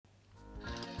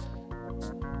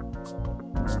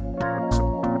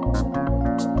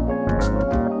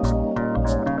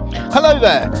Hello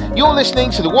there. You're listening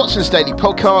to the Watson's Daily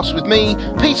Podcast with me,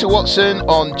 Peter Watson,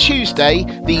 on Tuesday,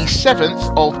 the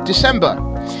 7th of December.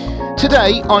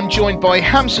 Today, I'm joined by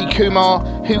Hamzy Kumar,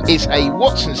 who is a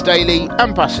Watson's Daily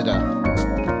ambassador.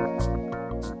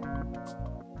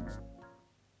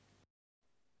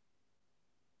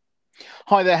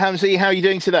 Hi there, Hamzy. How are you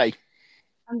doing today?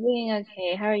 I'm doing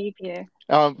okay. How are you, Peter?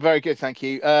 Very good, thank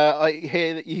you. I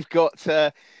hear that you've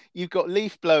got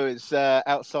leaf blowers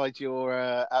outside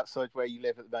outside where you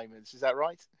live at the moment. Is that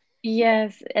right?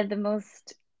 Yes, at the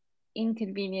most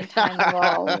inconvenient time of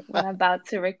all, when I'm about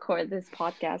to record this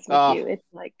podcast with Ah, you, it's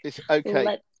like, it's okay.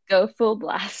 let's go full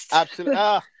blast. Absolutely.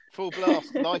 Full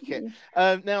blast. Like it.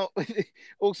 Now,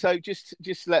 also, just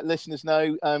to let listeners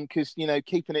know, because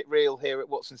keeping it real here at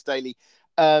Watson's Daily,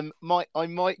 I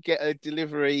might get a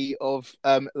delivery of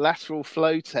lateral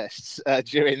flow tests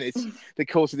during the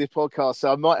course of this podcast,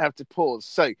 so I might have to pause.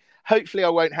 So hopefully, I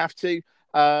won't have to.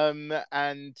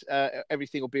 And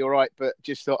everything will be all right. But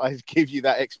just thought I'd give you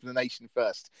that explanation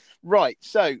first. Right.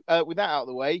 So with that out of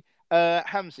the way.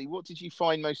 Hamzy, what did you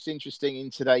find most interesting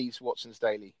in today's Watson's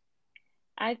Daily?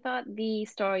 I thought the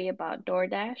story about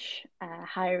DoorDash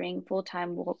hiring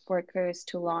full-time workers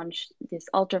to launch this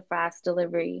ultra-fast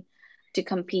delivery to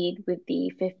compete with the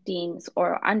 15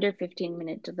 or under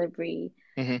 15-minute delivery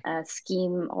Mm-hmm,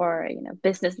 scheme or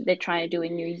business that they're trying to do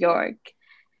in New York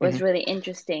mm-hmm, was really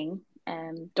interesting.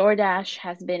 DoorDash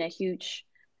has been a huge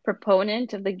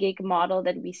proponent of the gig model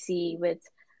that we see with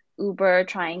Uber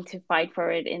trying to fight for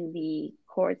it in the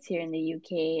courts here in the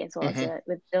UK, as well as mm-hmm,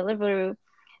 with Deliveroo.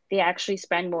 They actually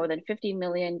spend more than $50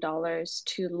 million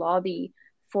to lobby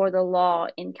for the law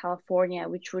in California,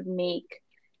 which would make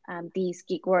these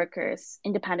gig workers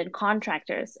independent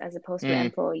contractors as opposed to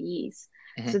employees.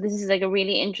 mm-hmm. So this is like a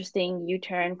really interesting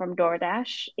U-turn from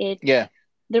DoorDash. Yeah.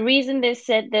 The reason they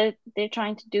said that they're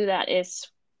trying to do that is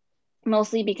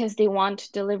mostly because they want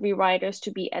delivery riders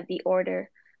to be at the order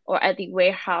or at the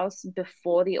warehouse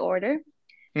before the order,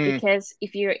 Mm, because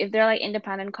if they're like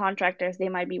independent contractors, they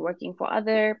might be working for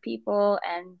other people,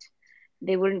 and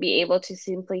they wouldn't be able to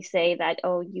simply say that,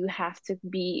 oh, you have to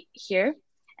be here.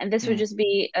 And this would mm, just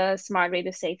be a smart way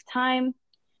to save time.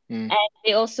 mm, And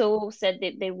they also said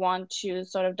that they want to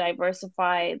sort of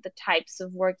diversify the types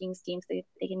of working schemes they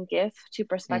can give to mm,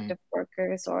 prospective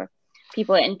workers or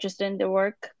people interested in the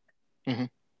work. mm-hmm.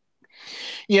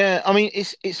 Yeah, I mean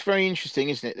it's very interesting,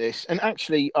 isn't it? This and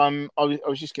actually, I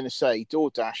was just going to say,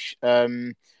 DoorDash,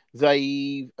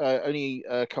 they only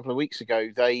a couple of weeks ago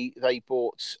they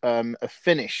bought a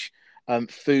Finnish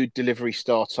food delivery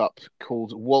startup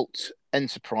called Walt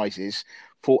Enterprises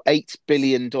for $8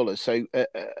 billion. So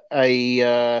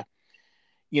a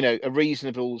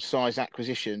reasonable size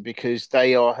acquisition because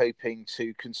they are hoping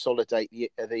to consolidate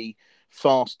the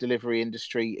fast delivery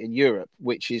industry in Europe,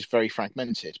 which is very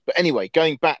fragmented. But anyway,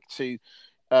 going back to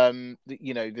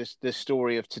the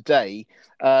story of today,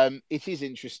 it is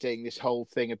interesting, this whole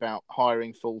thing about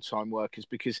hiring full-time workers,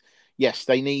 because yes,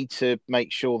 they need to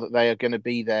make sure that they are going to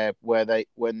be there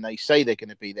when they say they're going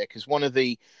to be there, because one of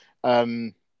the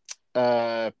um,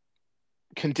 uh,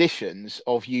 conditions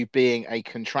of you being a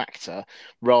contractor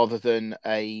rather than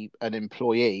an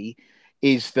employee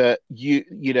is that you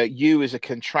as a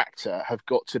contractor have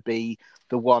got to be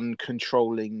the one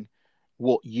controlling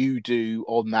what you do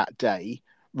on that day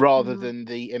rather Mm-hmm. than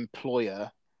the employer,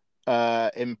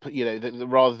 rather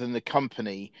than the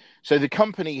company. So the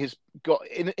company has got,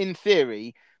 in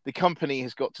theory, the company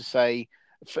has got to say,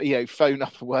 phone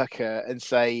up a worker and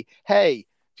say, hey,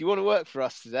 do you want to work for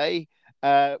us today?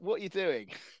 What are you doing?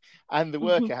 And the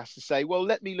worker has to say, well,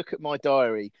 let me look at my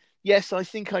diary. Yes, I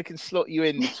think I can slot you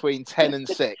in between 10 and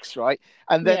 6, right?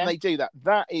 And then Yeah. they do that.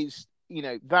 That is,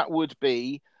 a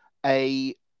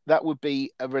that would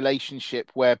be a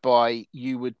relationship whereby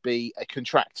you would be a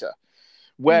contractor.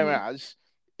 Mm-hmm. Whereas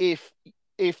if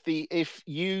if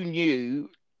you knew,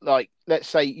 like, let's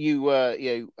say you were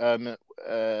you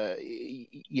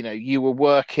were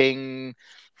working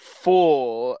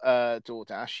for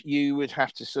DoorDash, you would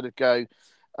have to sort of go,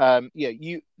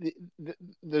 you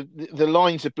the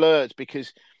lines are blurred,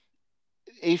 because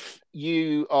if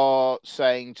you are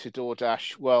saying to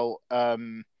DoorDash, well,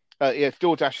 if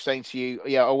DoorDash is saying to you,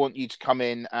 yeah, I want you to come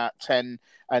in at 10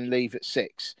 and leave at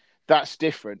 6, that's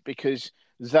different because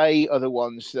they are the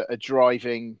ones that are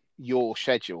driving your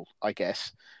schedule, I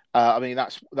guess. I mean,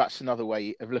 that's another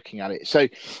way of looking at it. So,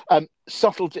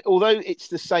 although it's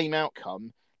the same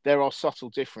outcome, there are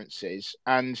subtle differences,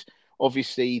 and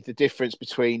obviously the difference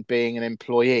between being an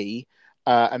employee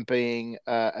and being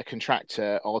a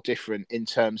contractor are different in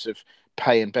terms of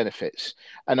pay and benefits.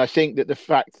 And I think that the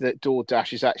fact that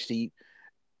DoorDash is actually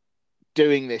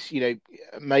doing this,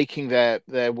 making their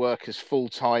workers full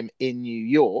time in New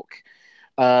York,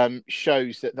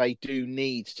 shows that they do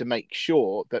need to make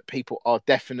sure that people are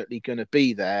definitely going to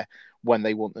be there when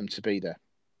they want them to be there.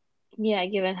 Yeah,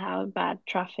 given how bad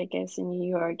traffic is in New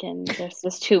York and there's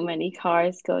just too many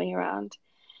cars going around.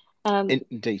 Um,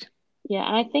 Indeed. yeah,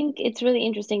 and I think it's really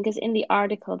interesting because in the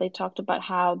article they talked about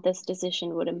how this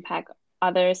decision would impact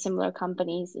other similar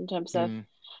companies in terms of Mm,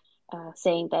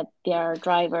 saying that their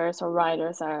drivers or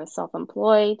riders are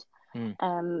self-employed. mm,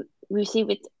 We see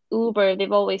with Uber,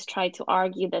 they've always tried to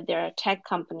argue that they're a tech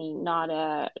company, not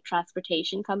a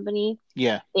transportation company.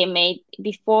 yeah. They made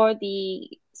before the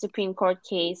Supreme Court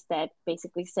case that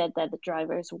basically said that the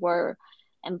drivers were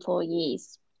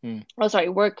employees, Mm, oh sorry,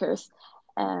 workers.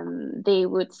 They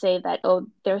would say that, oh,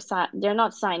 they're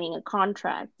not signing a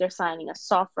contract, they're signing a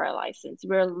software license.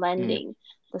 We're mm, lending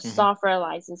the mm-hmm, software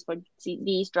license for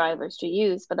these drivers to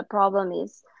use. But the problem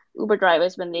is Uber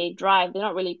drivers, when they drive, they're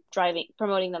not really driving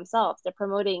promoting themselves, they're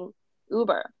promoting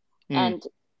Uber. mm, And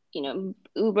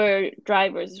Uber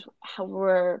drivers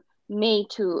were made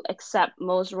to accept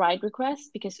most ride requests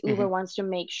because mm-hmm, Uber wants to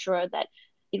make sure that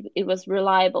it was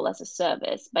reliable as a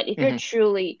service. But if you're mm-hmm,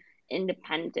 truly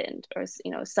independent or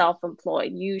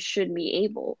self-employed, you should be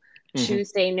able mm-hmm. to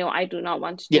say no, I do not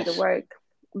want to do the Yes, work.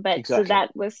 But so exactly.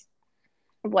 that was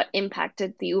what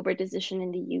impacted the Uber decision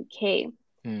in the UK.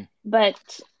 Mm, But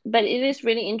it is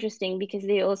really interesting because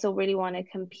they also really want to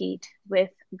compete with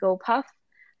GoPuff.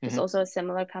 There's mm-hmm, also a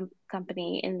similar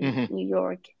company in mm-hmm, New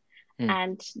York. mm.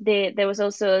 And there was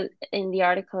also in the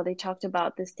article they talked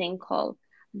about this thing called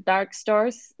dark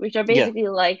stores, which are Yeah, basically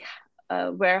like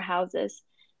warehouses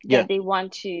yeah. that they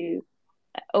want to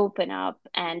open up.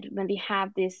 And when they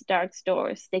have these dark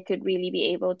stores, they could really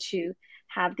be able to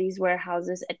have these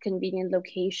warehouses at convenient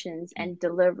locations Mm, and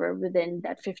deliver within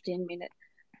that 15-minute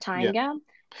time yeah. gap.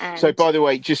 So, And by the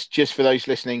way, just for those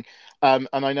listening, and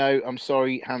I know I'm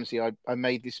sorry, Hamzy, I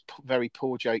made this very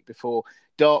poor joke before.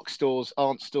 Dark stores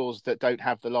aren't stores that don't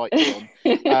have the lights on.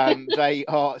 They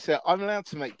are. So I'm allowed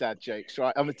to make dad jokes,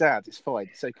 right? I'm a dad. It's fine.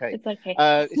 It's okay. it's okay.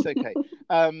 It's okay.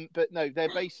 But no, they're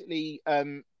basically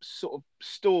sort of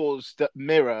stores that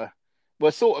mirror.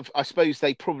 Well, sort of. I suppose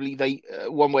they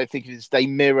one way of thinking is they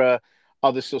mirror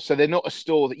other stores. So they're not a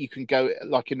store that you can go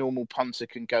like a normal punter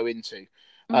can go into.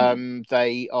 Mm,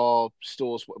 They are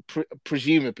stores.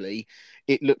 Presumably,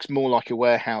 it looks more like a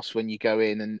warehouse when you go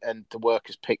in, and the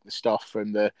workers pick the stuff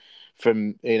from the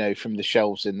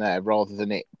shelves in there, rather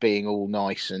than it being all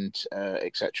nice and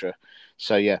etc.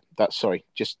 So yeah, that's sorry.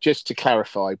 Just to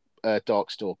clarify,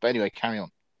 dark store. But anyway, carry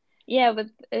on. yeah, with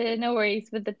no worries.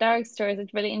 With the dark stores,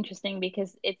 it's really interesting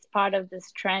because it's part of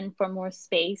this trend for more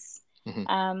space. Hmm.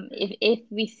 If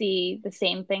we see the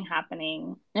same thing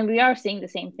happening, and we are seeing the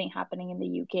same thing happening in the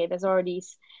UK, there's already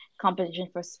competition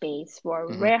for space for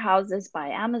Hmm. warehouses by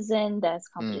Amazon. There's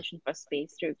Hmm. competition for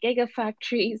space through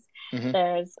gigafactories. Hmm.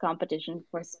 There's competition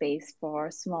for space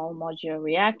for small modular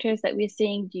reactors that we're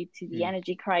seeing due to the Hmm.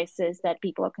 energy crisis that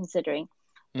people are considering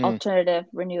Hmm. alternative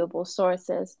renewable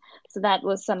sources. So that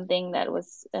was something that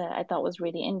was I thought was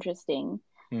really interesting.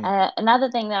 Hmm.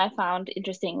 Another thing that I found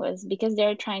interesting was because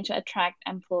they're trying to attract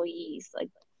employees, like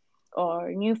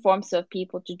or new forms of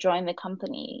people to join the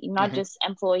company, not Hmm. just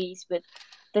employees with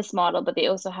this model, but they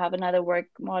also have another work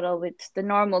model with the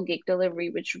normal gig delivery,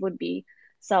 which would be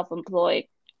self-employed.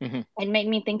 Hmm. It made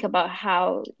me think about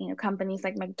how companies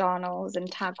like McDonald's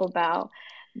and Taco Bell,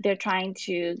 they're trying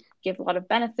to give a lot of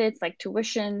benefits like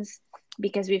tuitions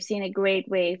because we've seen a great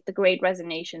wave, the great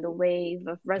resignation, the wave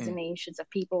of Hmm. resignations of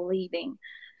people leaving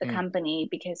the Hmm. company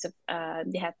because of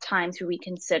they have time to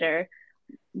reconsider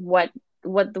what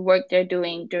what the work they're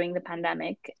doing during the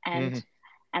pandemic. And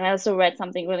I also read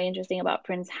something really interesting about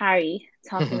Prince Harry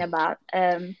talking Hmm. about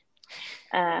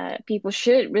people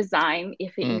should resign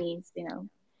if it Hmm. means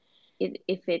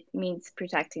if it means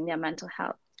protecting their mental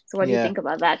health. So what do you Yeah. think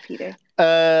about that, Peter?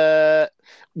 Uh,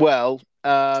 well,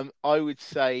 I would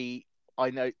say I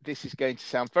know this is going to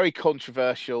sound very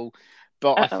controversial,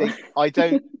 but I Uh-oh. think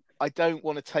I don't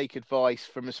want to take advice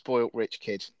from a spoilt rich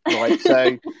kid, right?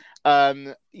 So,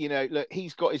 look,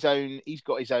 he's got his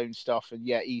own stuff, and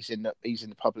yeah, he's in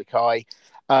the public eye.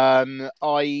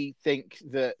 I think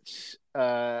that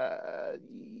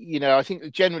I think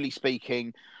that generally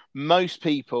speaking, most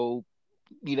people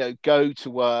go to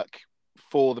work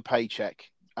for the paycheck.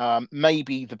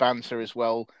 Maybe the banter as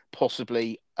well,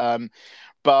 possibly.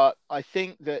 But I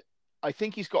think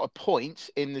he's got a point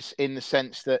in the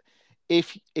sense that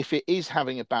if it is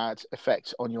having a bad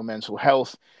effect on your mental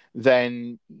health,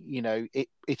 then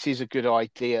it is a good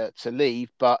idea to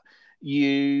leave. But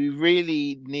you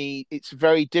really need. It's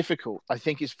very difficult. I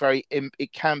think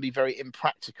it can be very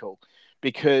impractical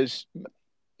because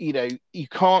you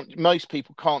can't. Most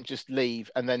people can't just leave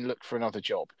and then look for another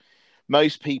job.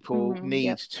 Most people need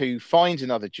Yep. to find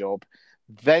another job,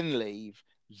 then leave,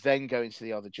 then go into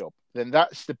the other job. Then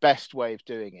that's the best way of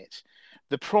doing it.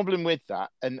 The problem with that,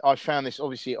 and I found this,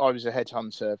 obviously, I was a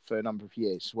headhunter for a number of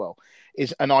years as well,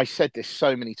 and I said this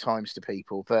so many times to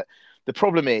people, that the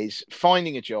problem is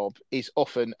finding a job is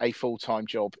often a full-time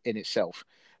job in itself.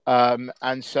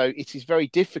 And so it is very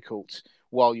difficult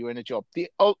while you're in a job. The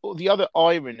other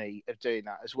irony of doing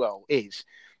that as well is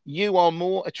you are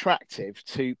more attractive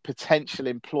to potential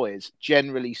employers,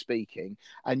 generally speaking,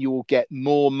 and you will get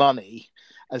more money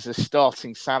as a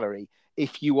starting salary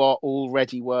if you are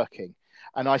already working.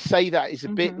 And I say that is a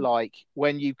bit Mm-hmm. like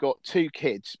when you've got two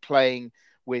kids playing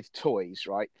with toys,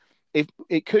 right? If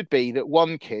it could be that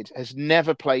one kid has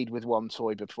never played with one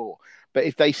toy before, but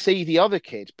if they see the other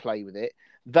kid play with it,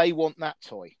 they want that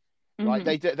toy, right?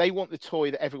 Mm-hmm. They want the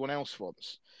toy that everyone else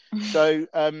wants. So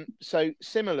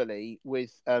similarly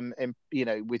with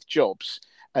with jobs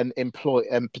and employ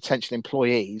and potential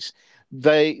employees,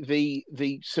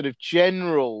 the sort of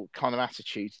general kind of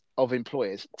attitude of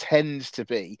employers tends to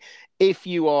be, if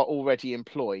you are already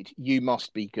employed, you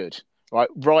must be good, right?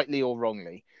 Rightly or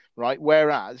wrongly, right?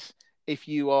 Whereas if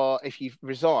you've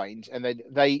resigned, and then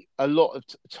they a lot of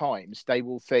times they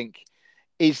will think,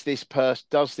 does this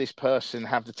person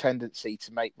have the tendency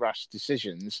to make rash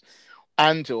decisions,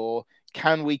 and or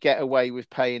can we get away with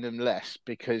paying them less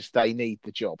because they need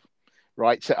the job,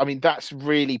 right? So I mean that's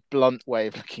really blunt way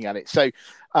of looking at it. So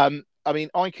I mean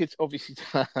I could obviously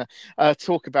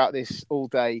talk about this all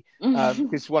day, because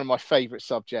it's one of my favorite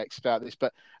subjects about this,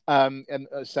 but and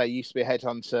say used to be a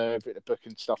headhunter, I've written a book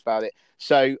and stuff about it.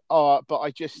 So but I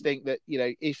just think that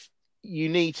if you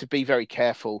need to be very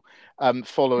careful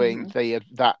following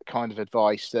Mm-hmm. that kind of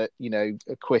advice, that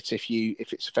quit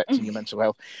if it's affecting your mental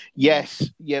health. Yeah. Yes,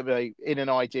 yeah, but in an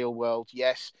ideal world,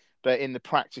 yes, but in the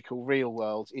practical real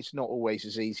world, it's not always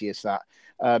as easy as that.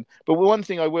 But one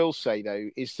thing I will say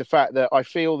though is the fact that I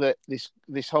feel that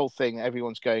this whole thing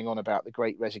everyone's going on about, the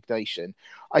Great Resignation,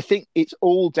 I think it's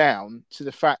all down to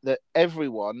the fact that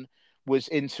everyone was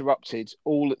interrupted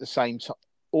all at the same time,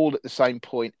 all at the same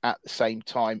point at the same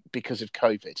time, because of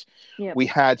COVID. Yep. We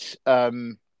had, I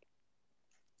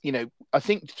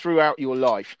think throughout your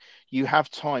life, you have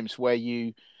times where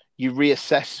you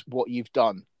reassess what you've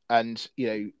done, and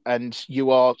and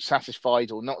you are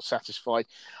satisfied or not satisfied.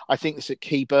 I think it's at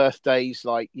key birthdays,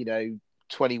 like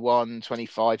 21,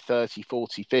 25, 30,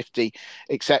 40, 50,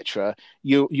 etc.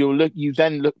 You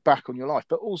then look back on your life,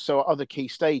 but also at other key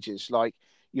stages, like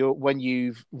when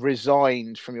you've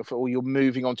resigned from or you're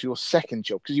moving on to your second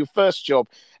job, because your first job,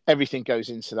 everything goes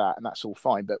into that and that's all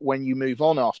fine, but when you move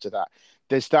on after that,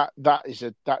 there's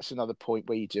that's another point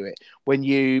where you do it. When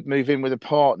you move in with a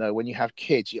partner, when you have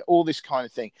kids, all this kind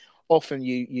of thing, often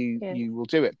Yes. you will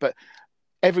do it. But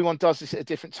everyone does this at a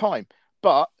different time.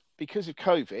 But because of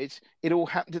COVID, it all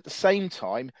happened at the same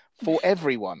time for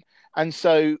everyone. And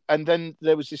then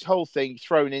there was this whole thing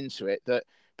thrown into it that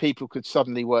people could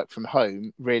suddenly work from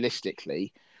home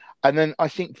realistically. And then I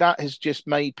think that has just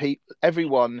made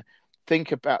everyone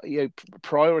think about,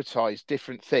 prioritize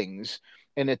different things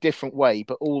in a different way,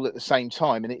 but all at the same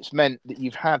time. And it's meant that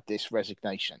you've had this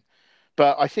resignation.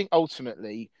 But I think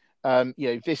ultimately,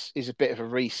 this is a bit of a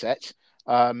reset,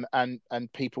 and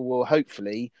people will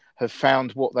hopefully have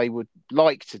found what they would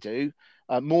like to do.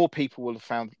 More people will have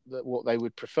found what they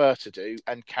would prefer to do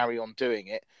and carry on doing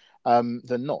it,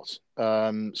 than not.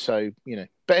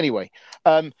 But anyway,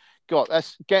 God,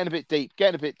 that's getting a bit deep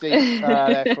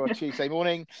there for a Tuesday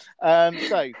morning. I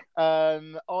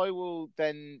will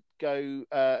then go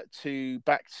to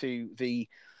back to the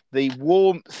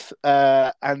warmth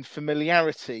and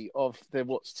familiarity of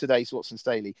the today's Watson's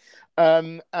Daily.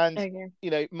 And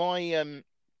Okay. my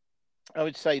I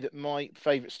would say that my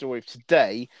favourite story of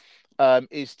today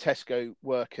is Tesco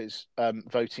workers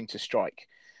voting to strike.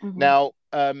 Mm-hmm. Now,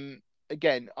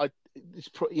 again, it's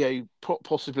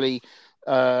possibly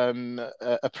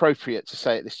appropriate to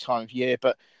say at this time of year,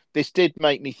 but this did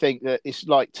make me think that it's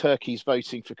like turkeys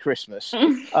voting for Christmas,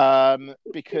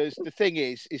 because the thing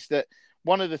is that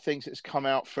one of the things that's come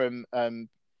out from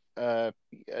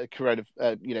corona,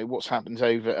 what's happened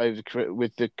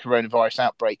with the coronavirus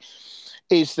outbreak,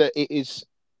 is that it is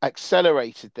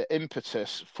accelerated the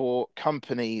impetus for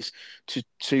companies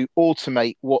to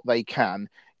automate what they can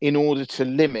in order to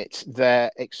limit their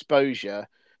exposure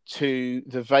to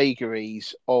the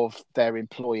vagaries of their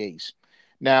employees.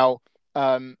 Now,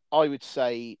 I would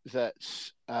say that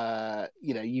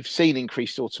you've seen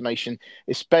increased automation,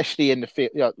 especially in the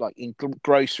field, like in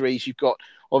groceries. You've got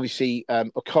obviously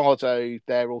Ocado,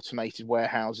 their automated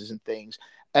warehouses and things,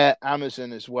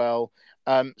 Amazon as well.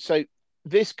 So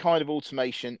this kind of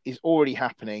automation is already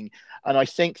happening, and I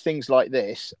think things like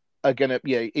this are going to,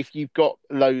 if you've got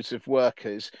loads of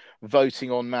workers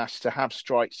voting en masse to have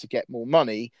strikes to get more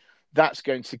money, that's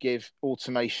going to give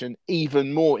automation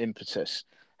even more impetus.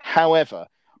 However,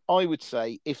 I would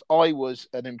say if I was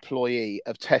an employee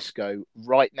of Tesco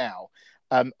right now,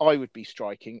 I would be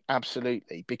striking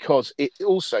absolutely, because it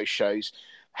also shows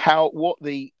where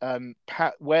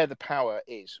the power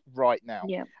is right now.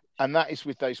 Yeah. And that is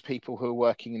with those people who are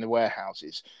working in the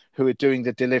warehouses, who are doing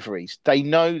the deliveries. They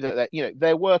know that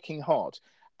they're working hard,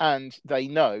 and they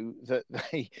know that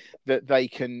they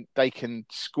can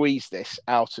squeeze this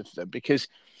out of them, because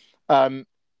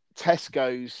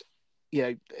Tesco's,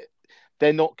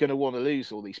 they're not going to want to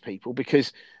lose all these people,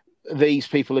 because these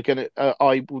people are going to,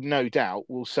 I will no doubt,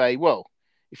 will say, well,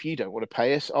 if you don't want to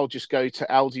pay us, I'll just go to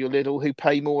Aldi or Lidl, who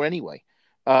pay more anyway.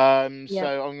 So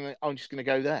I'm just going to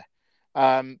go there,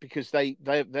 because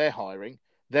they're hiring,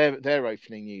 they're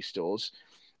opening new stores.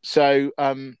 So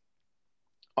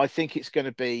I think it's going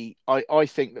to be. I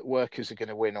think that workers are going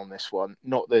to win on this one,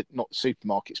 not the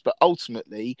supermarkets, but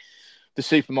ultimately the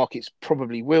supermarkets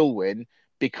probably will win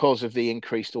because of the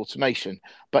increased automation.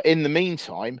 But in the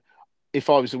meantime, if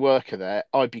I was a worker there,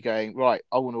 I'd be going, right,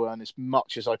 I want to earn as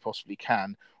much as I possibly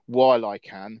can while I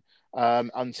can,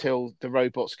 until the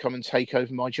robots come and take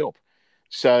over my job.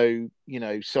 So,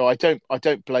 so I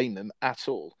don't blame them at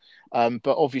all.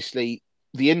 But obviously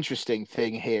the interesting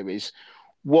thing here is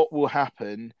what will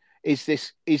happen. Is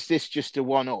this just a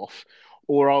one-off,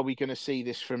 or are we going to see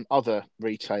this from other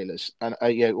retailers and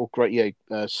or great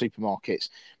supermarkets?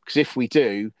 Because if we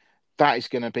do, that is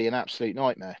going to be an absolute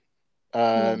nightmare.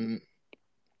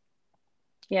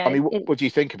 Yeah. I mean, what do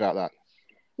you think about that?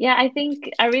 Yeah, I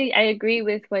think I agree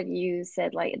with what you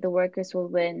said. Like, the workers will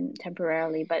win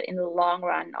temporarily, but in the long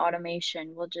run,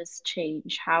 automation will just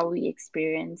change how we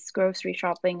experience grocery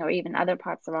shopping or even other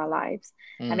parts of our lives.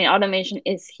 I mean, automation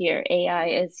is here, AI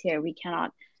is here. We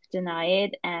cannot deny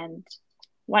it. And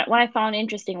what I found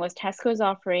interesting was Tesco's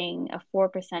offering a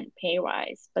 4% pay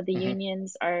rise, but the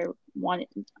unions are wanting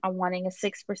a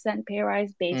 6% pay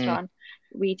rise based on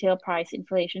retail price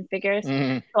inflation figures.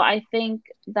 So I think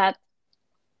that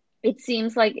it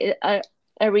seems like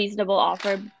a reasonable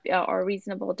offer or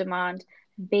reasonable demand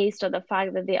based on the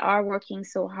fact that they are working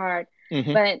so hard.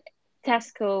 But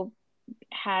Tesco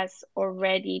has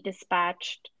already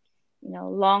dispatched,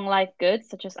 long life goods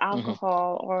such as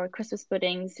alcohol or Christmas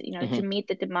puddings, to meet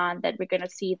the demand that we're going to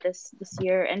see this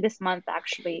year and this month,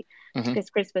 actually, because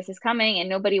Christmas is coming and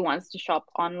nobody wants to shop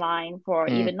online for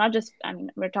even not just, I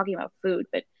mean, we're talking about food,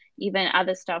 but even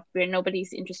other stuff where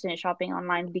nobody's interested in shopping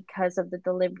online because of the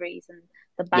deliveries and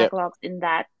the backlogs in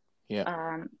that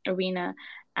arena.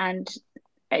 And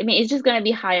I mean, it's just going to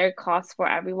be higher costs for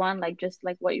everyone, just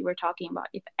like what you were talking about.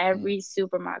 If every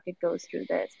supermarket goes through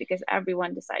this because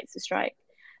everyone decides to strike,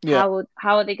 how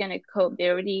are they going to cope?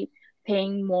 They're already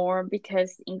paying more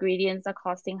because ingredients are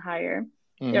costing higher.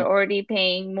 They're already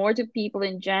paying more to people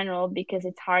in general because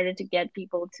it's harder to get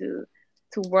people to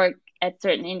work at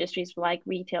certain industries like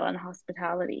retail and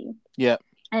hospitality. Yeah.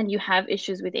 And you have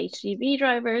issues with HGV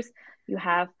drivers. You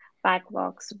have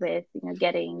backlogs with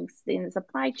getting in the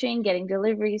supply chain, getting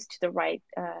deliveries to the right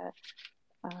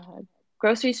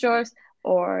grocery stores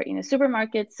or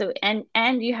supermarkets. So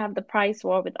and you have the price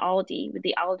war with Aldi, with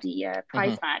the Aldi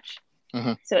price match.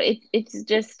 So it's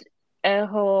just a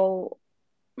whole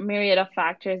myriad of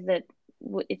factors that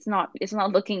it's not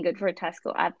looking good for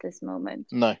Tesco at this moment.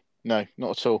 No,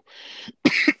 not at all.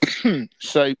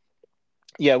 So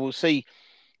yeah, we'll see.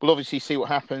 We'll obviously see what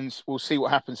happens. We'll see what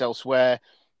happens elsewhere,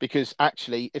 because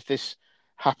actually, if this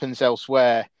happens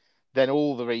elsewhere, then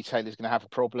all the retailers are going to have a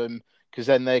problem, because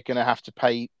then they're going to have to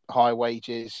pay higher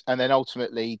wages, and then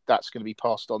ultimately that's going to be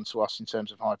passed on to us in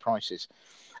terms of higher prices.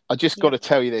 I just got to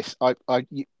tell you this.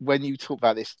 When you talk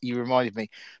about this, you reminded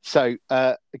me. So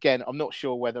again, I'm not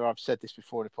sure whether I've said this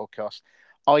before in the podcast.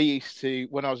 I used to,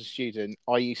 when I was a student,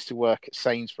 I used to work at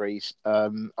Sainsbury's. I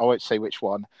won't say which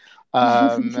one.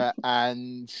 And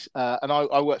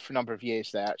I worked for a number of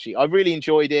years there. Actually, I really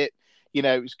enjoyed it.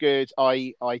 It was good.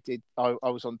 I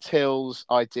was on tills.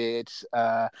 I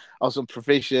was on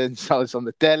provisions. I was on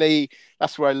the deli.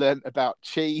 That's where I learned about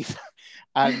cheese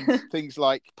and things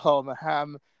like Parma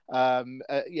ham.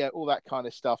 All that kind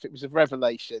of stuff. It was a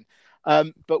revelation.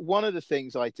 But one of the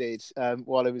things I did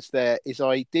while I was there is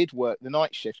I did work the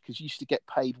night shift, because you used to get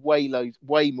paid way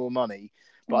more money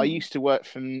but I used to work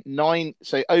from 9,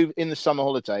 so over in the summer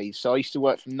holidays. So I used to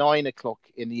work from 9 o'clock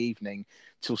in the evening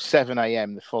till 7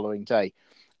 a.m. the following day.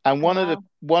 And Oh, wow.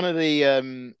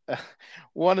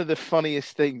 one of the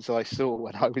funniest things I saw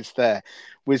when I was there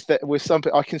was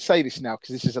something. I can say this now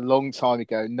because this is a long time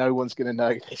ago. No one's going to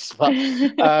know this, but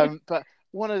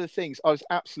one of the things I was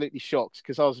absolutely shocked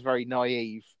because I was a very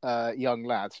naive young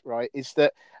lad, right? Is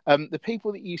that the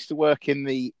people that used to work in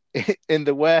the in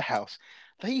the warehouse,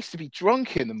 they used to be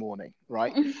drunk in the morning,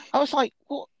 right? I was like,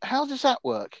 what? How does that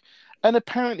work? And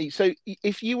apparently, so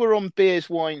if you were on beers,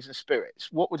 wines, and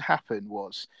spirits, what would happen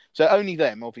was, so only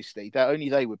them, obviously, that only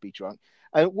they would be drunk.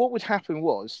 And what would happen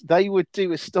was they would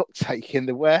do a stock take in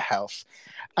the warehouse,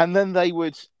 and then they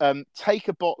would take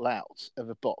a bottle out of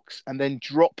a box and then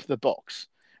drop the box,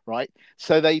 right?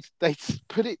 So they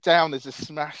put it down as a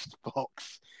smashed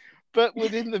box, but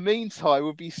within the meantime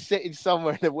would be sitting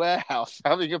somewhere in a warehouse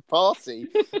having a party,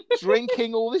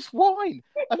 drinking all this wine.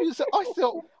 I mean, so I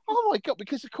thought, oh my god,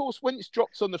 because of course when it's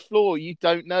dropped on the floor, you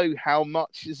don't know how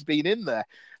much has been in there.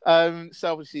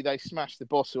 So obviously they smashed the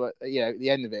bottle at at the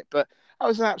end of it, but that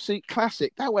was an absolute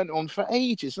classic. That went on for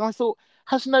ages, and I thought,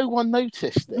 has no one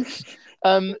noticed this?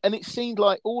 And it seemed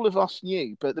like all of us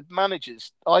knew, but the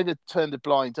managers either turned a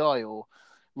blind eye or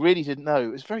really didn't know.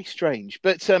 It was very strange.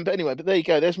 But anyway, but there you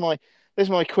go. There's my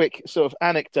quick sort of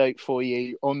anecdote for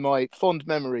you on my fond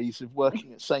memories of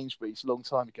working at Sainsbury's a long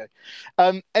time ago.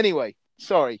 Anyway,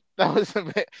 sorry, that was a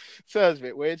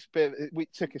bit weird. We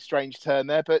took a strange turn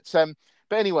there, but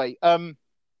anyway,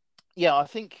 yeah,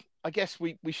 I guess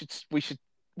we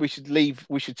should leave.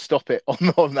 We should stop it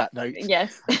on that note.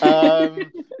 Yes.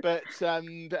 But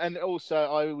and also,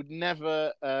 I would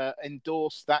never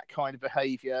endorse that kind of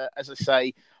behaviour. As I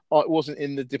say, I wasn't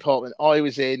in the department I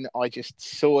was in. I just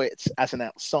saw it as an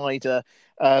outsider.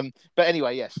 But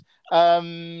anyway, yes.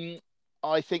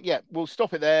 I think we'll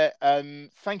stop it there.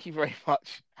 Thank you very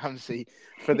much, Hamzy,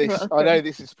 for You're this. I welcome. know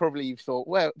this is probably you've thought,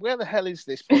 where the hell is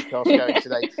this podcast going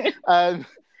today?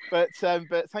 But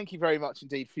thank you very much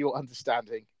indeed for your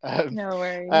understanding. No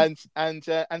worries. And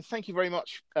thank you very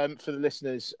much for the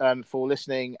listeners for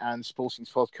listening and supporting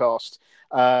this podcast.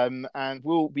 And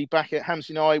we'll be back at Hamzy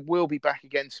and I will be back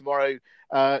again tomorrow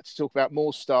to talk about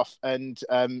more stuff. And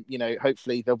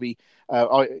hopefully there'll be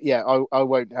I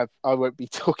won't be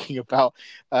talking about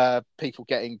people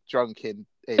getting drunk in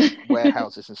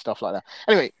warehouses and stuff like that.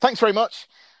 Anyway, thanks very much.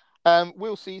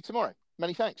 We'll see you tomorrow.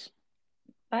 Many thanks.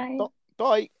 Bye.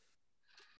 Bye.